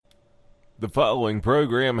The following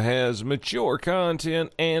program has mature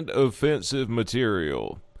content and offensive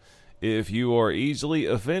material. If you are easily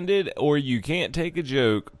offended or you can't take a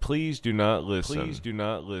joke, please do not listen. Please do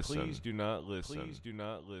not listen. Please do not listen. Please do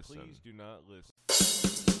not listen. Please do not listen.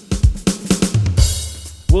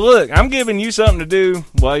 Well, look, I'm giving you something to do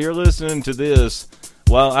while you're listening to this.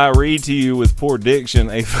 While I read to you with poor diction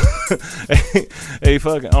a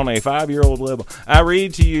fucking on a 5-year-old level, I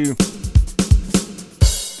read to you.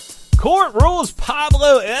 Court rules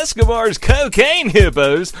Pablo Escobar's cocaine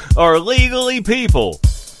hippos are legally people.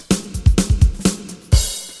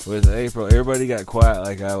 With April, everybody got quiet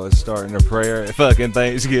like I was starting a prayer at fucking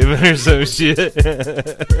Thanksgiving or some shit.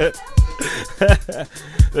 The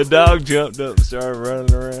dog jumped up and started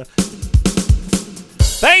running around.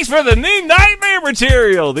 Thanks for the new nightmare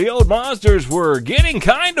material. The old monsters were getting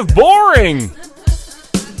kind of boring.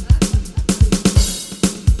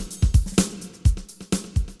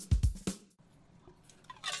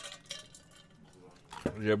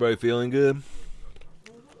 Is everybody feeling good?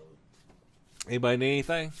 Anybody need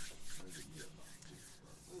anything?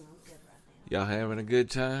 Y'all having a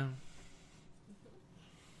good time?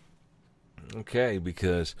 Okay,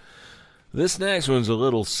 because this next one's a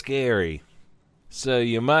little scary. So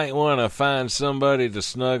you might want to find somebody to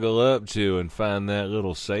snuggle up to and find that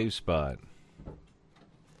little safe spot.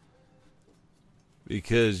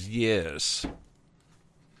 Because, yes,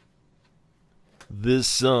 this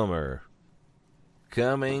summer,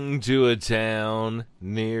 coming to a town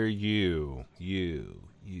near you.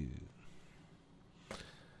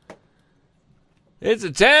 It's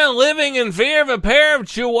a town living in fear of a pair of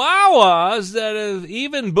chihuahuas that have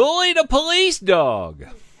even bullied a police dog.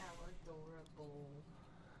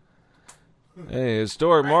 Hey,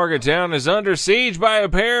 historic Morgantown is under siege by a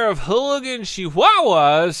pair of hooligan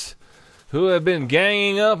chihuahuas who have been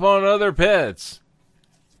ganging up on other pets.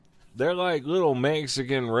 They're like little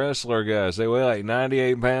Mexican wrestler guys. They weigh like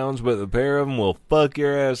 98 pounds, but the pair of them will fuck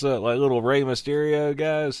your ass up like little Rey Mysterio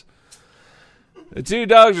guys. The two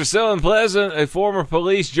dogs are so unpleasant, a former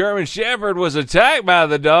police German Shepherd was attacked by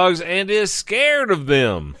the dogs and is scared of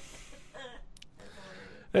them.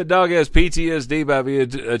 That dog has PTSD by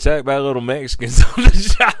being attacked by little Mexicans on the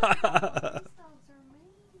shop.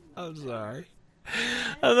 I'm sorry.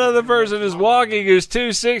 Another person is walking his two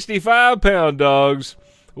 65-pound dogs.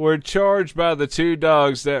 Were charged by the two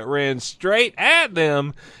dogs that ran straight at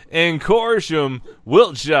them in Corsham,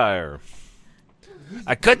 Wiltshire.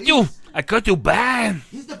 I cut you bad.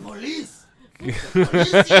 He's the police.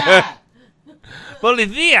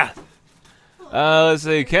 Policia. Let's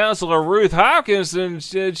see. Councilor Ruth Hopkinson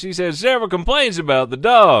said she had several complaints about the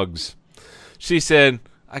dogs. She said,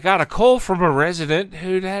 I got a call from a resident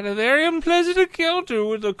who'd had a very unpleasant encounter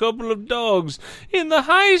with a couple of dogs in the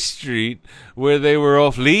high street where they were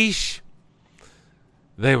off leash.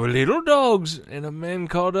 They were little dogs, and a man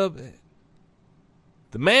called up.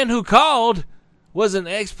 The man who called was an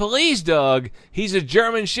ex-police dog. He's a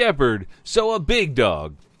German Shepherd, so a big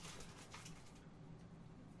dog.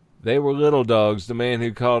 They were little dogs. The man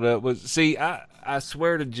who called up was... See, I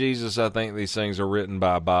swear to Jesus, I think these things are written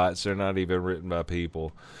by bots. They're not even written by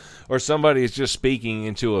people. Or somebody is just speaking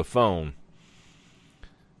into a phone.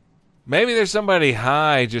 Maybe there's somebody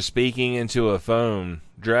high just speaking into a phone.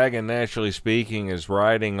 Dragon Naturally Speaking is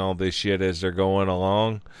writing all this shit as they're going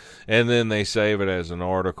along. And then they save it as an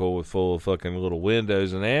article with full of fucking little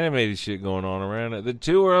windows and animated shit going on around it. The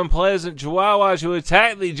two are unpleasant chihuahuas who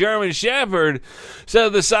attacked the German Shepherd, so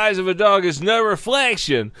the size of a dog is no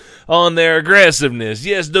reflection on their aggressiveness.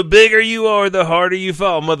 Yes, the bigger you are, the harder you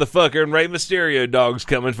fall, motherfucker, and Rey Mysterio dogs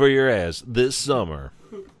coming for your ass this summer.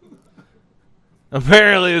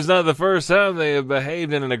 Apparently, it's not the first time they have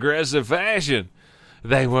behaved in an aggressive fashion.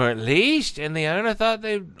 They weren't leashed, and the owner thought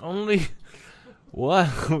they only...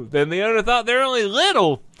 What? Then the owner thought they're only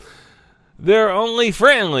little. They're only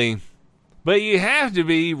friendly. But you have to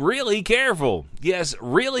be really careful. Yes,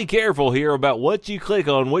 really careful here about what you click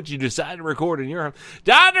on, what you decide to record in your home.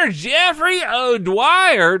 Dr. Jeffrey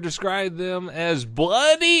O'Dwyer described them as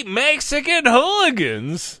bloody Mexican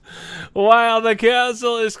hooligans, while the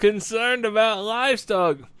council is concerned about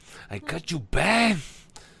livestock. I cut you bad.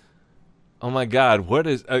 Oh my God, what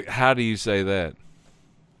is... how do you say that?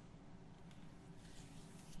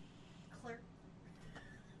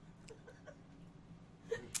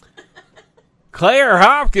 Claire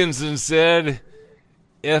Hopkinson said,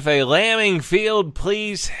 if a lambing field,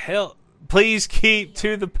 please keep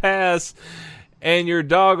to the pass and your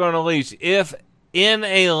dog on a leash. If in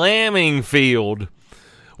a lambing field,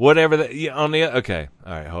 whatever that, okay.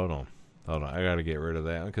 All right, hold on. I got to get rid of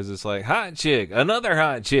that because it's like hot chick, another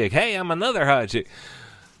hot chick. Hey, I'm another hot chick.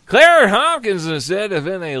 Claire Hopkinson said, if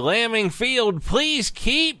in a lambing field, please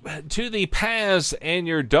keep to the paths and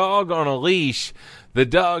your dog on a leash. The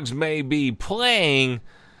dogs may be playing,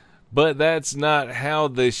 but that's not how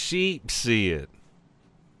the sheep see it.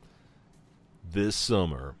 This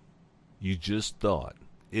summer, you just thought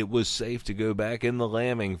it was safe to go back in the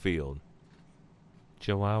lambing field.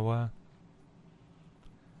 Chihuahua?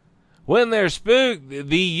 When they're spooked,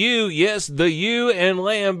 the ewe and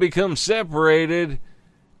lamb become separated,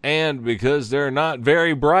 and because they're not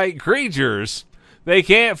very bright creatures, they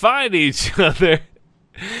can't find each other.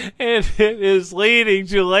 And it is leading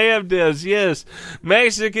to lamb deaths. Yes,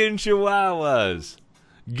 Mexican Chihuahuas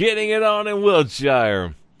getting it on in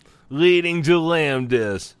Wiltshire, leading to lamb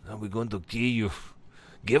deaths. Are we going to kill you?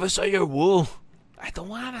 Give us all your wool. I don't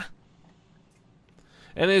wanna.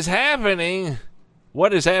 And it's happening.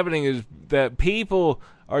 What is happening is that people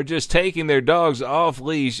are just taking their dogs off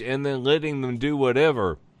leash and then letting them do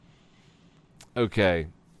whatever. Okay,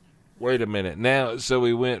 wait a minute. Now, so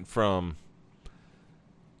we went from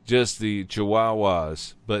just the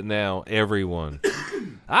Chihuahuas, but now everyone.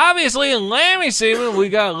 Obviously, in lambing season, we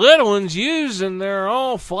got little ones used, and they're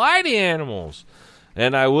all flighty animals.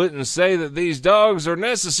 And I wouldn't say that these dogs are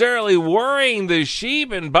necessarily worrying the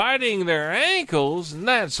sheep and biting their ankles and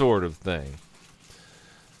that sort of thing.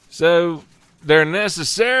 So they're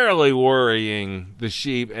necessarily worrying the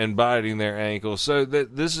sheep and biting their ankles. So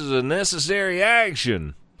that this is a necessary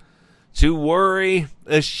action to worry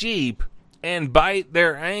a sheep and bite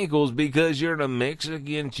their ankles because you're the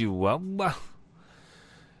Mexican Chihuahua.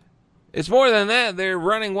 It's more than that. They're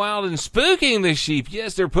running wild and spooking the sheep.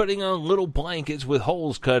 Yes, they're putting on little blankets with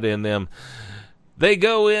holes cut in them. They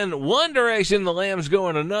go in one direction, the lambs go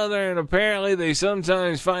in another, and apparently they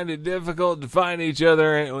sometimes find it difficult to find each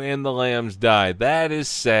other, and the lambs die. That is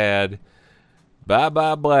sad.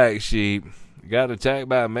 Bye-bye, black sheep. Got attacked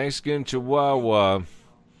by a Mexican Chihuahua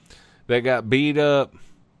that got beat up,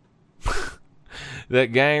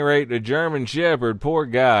 that gang raped a German Shepherd. Poor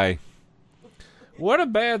guy. What a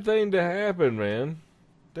bad thing to happen, man.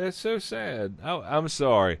 That's so sad. I'm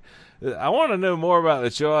sorry. I want to know more about the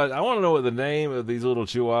Chihuahuas. I want to know what the name of these little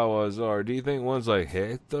Chihuahuas are. Do you think one's like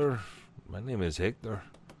Hector? My name is Hector.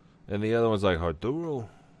 And the other one's like Arturo?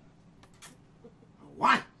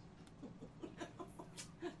 What?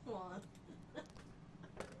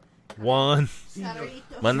 Juan.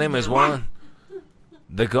 My name is Juan.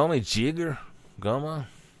 They call me Jigger. Come on.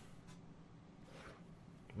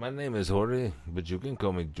 My name is Jorge, but you can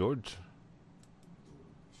call me George.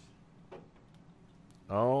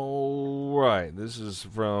 All right, this is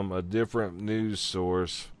from a different news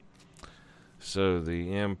source, so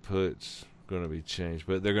the input's going to be changed,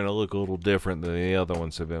 but they're going to look a little different than the other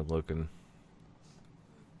ones have been looking.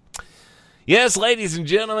 Yes, ladies and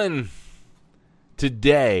gentlemen,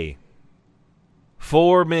 today,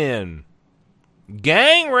 4 men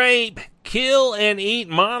gang rape, kill, and eat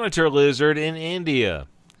monitor lizard in India.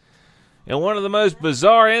 In one of the most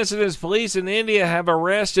bizarre incidents, police in India have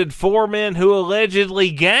arrested 4 men who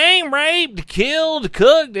allegedly gang raped, killed,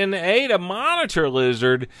 cooked, and ate a monitor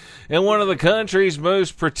lizard in one of the country's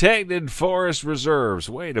most protected forest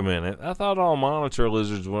reserves. Wait a minute. I thought all monitor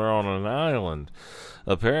lizards were on an island.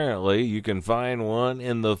 Apparently, you can find one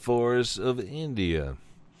in the forests of India.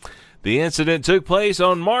 The incident took place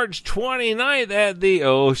on March 29th at the,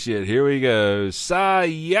 oh shit, here we go,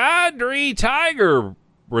 Sahyadri Tiger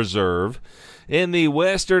Reserve in the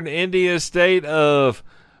western India state of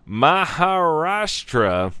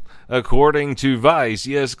Maharashtra, according to Vice.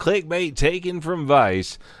 Yes, clickbait taken from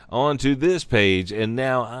Vice onto this page, and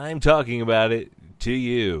now I'm talking about it to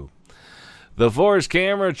you. The forest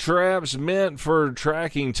camera traps meant for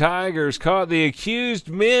tracking tigers caught the accused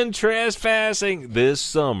men trespassing this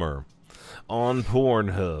summer on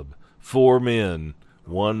Pornhub. 4 men,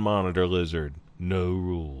 1 monitor lizard, no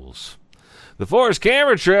rules. The forest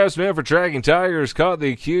camera traps meant for tracking tigers caught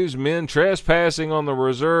the accused men trespassing on the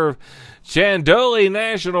reserve Chandoli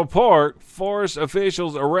National Park. Forest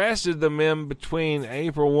officials arrested the men between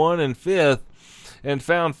April 1 and 5th and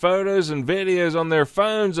found photos and videos on their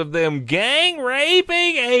phones of them gang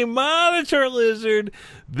raping a monitor lizard,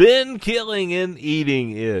 then killing and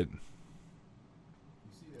eating it.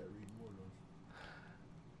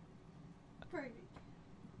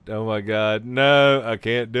 Oh my God, no, I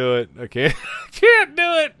can't do it. I can't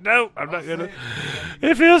do it. No, I'm not gonna.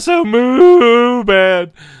 It feels so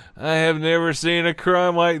bad. I have never seen a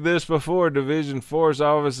crime like this before, Division Force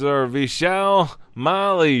Officer Vishal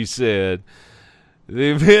Mali said.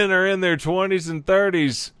 The men are in their 20s and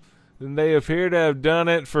 30s, and they appear to have done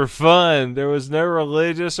it for fun. There was no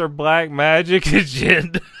religious or black magic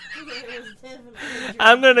agenda. It was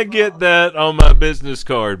I'm going to get that on my business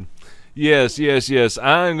card. Yes.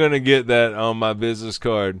 I'm going to get that on my business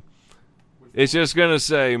card. It's just going to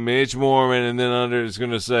say Mitch Mormon, and then under it's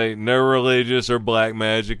going to say no religious or black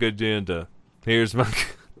magic agenda. Here's my...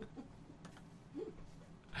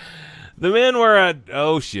 The men were...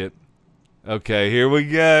 Oh, shit. Okay, here we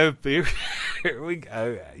go. Here we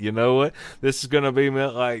go. You know what? This is going to be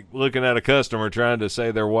like looking at a customer trying to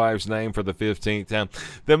say their wife's name for the 15th time.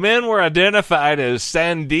 The men were identified as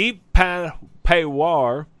Sandeep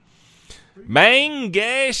Pawar,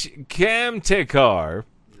 Mangesh Kamtekar,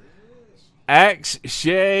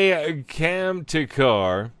 Akshay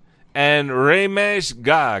Kamtekar, and Ramesh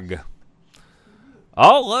Gag.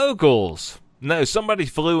 All locals. No, somebody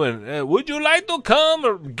flew in. Would you like to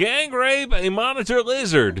come gang rape a monitor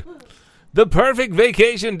lizard? The perfect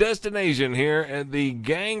vacation destination here at the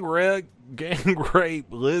gang rape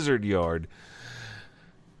lizard yard.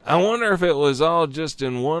 I wonder if it was all just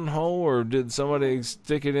in one hole or did somebody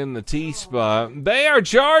stick it in the T-spot. They are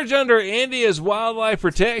charged under India's Wildlife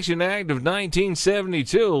Protection Act of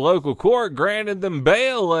 1972. A local court granted them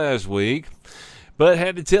bail last week, but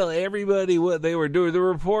had to tell everybody what they were doing. The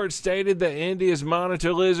report stated that India's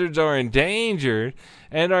monitor lizards are endangered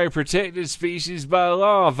and are a protected species by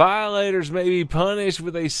law. Violators may be punished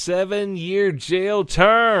with a 7-year jail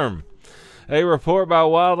term. A report by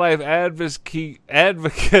wildlife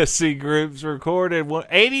advocacy groups recorded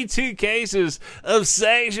 82 cases of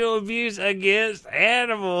sexual abuse against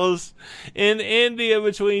animals in India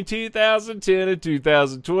between 2010 and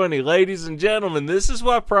 2020. Ladies and gentlemen, this is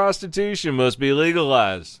why prostitution must be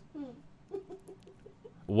legalized.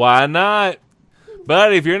 Why not?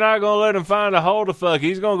 But if you're not going to let him find a hole to fuck,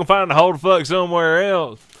 he's going to find a hole to fuck somewhere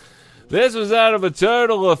else. This was out of a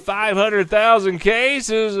total of 500,000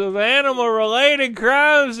 cases of animal-related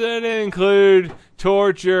crimes that include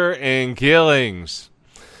torture and killings.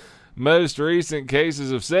 Most recent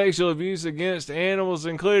cases of sexual abuse against animals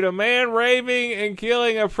include a man raping and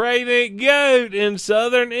killing a pregnant goat in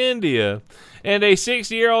southern India, and a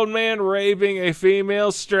 60-year-old man raping a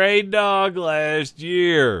female stray dog last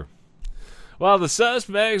year. While the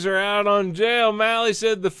suspects are out on jail, Malley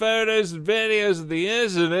said the photos and videos of the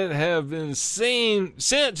incident have been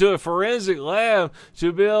sent to a forensic lab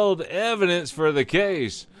to build evidence for the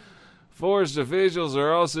case. Forest officials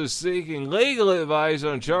are also seeking legal advice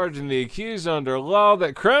on charging the accused under a law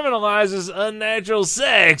that criminalizes unnatural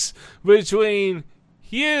sex between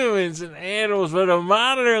humans and animals with a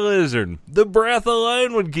monitor lizard. The breath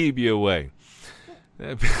alone would keep you away.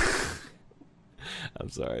 I'm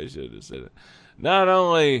sorry, I should have said it. Not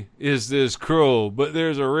only is this cruel, but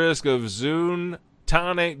there's a risk of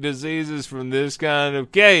zoonotic diseases from this kind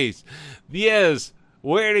of case. Yes,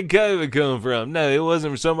 where did COVID come from? No, it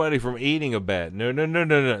wasn't somebody from eating a bat. No.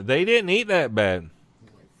 They didn't eat that bat.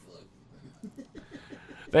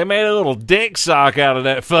 They made a little dick sock out of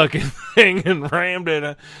that fucking thing and rammed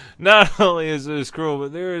it. Not only is this cruel,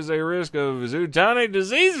 but there is a risk of zoonotic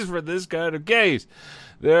diseases for this kind of case.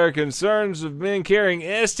 There are concerns of men carrying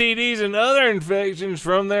STDs and other infections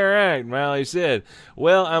from their act, Malley said.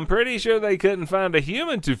 Well, I'm pretty sure they couldn't find a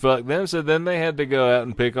human to fuck them, so then they had to go out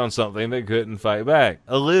and pick on something that couldn't fight back.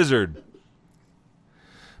 A lizard.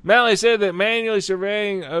 Malley said that manually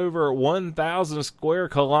surveying over 1,000 square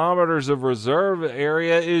kilometers of reserve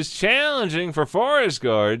area is challenging for forest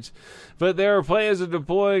guards, but there are plans of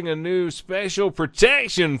deploying a new special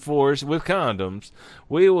protection force with condoms.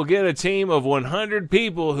 We will get a team of 100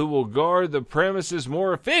 people who will guard the premises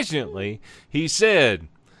more efficiently, he said,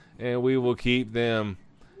 and we will keep them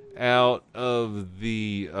out of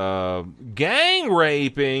the gang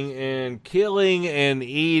raping and killing and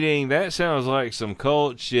eating. That sounds like some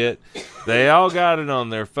cult shit. They all got it on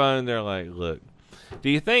their phone. They're like, look, do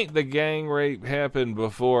you think the gang rape happened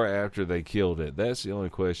before or after they killed it? That's the only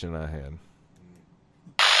question I had.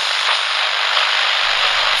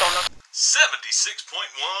 76.1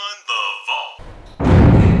 The Vault.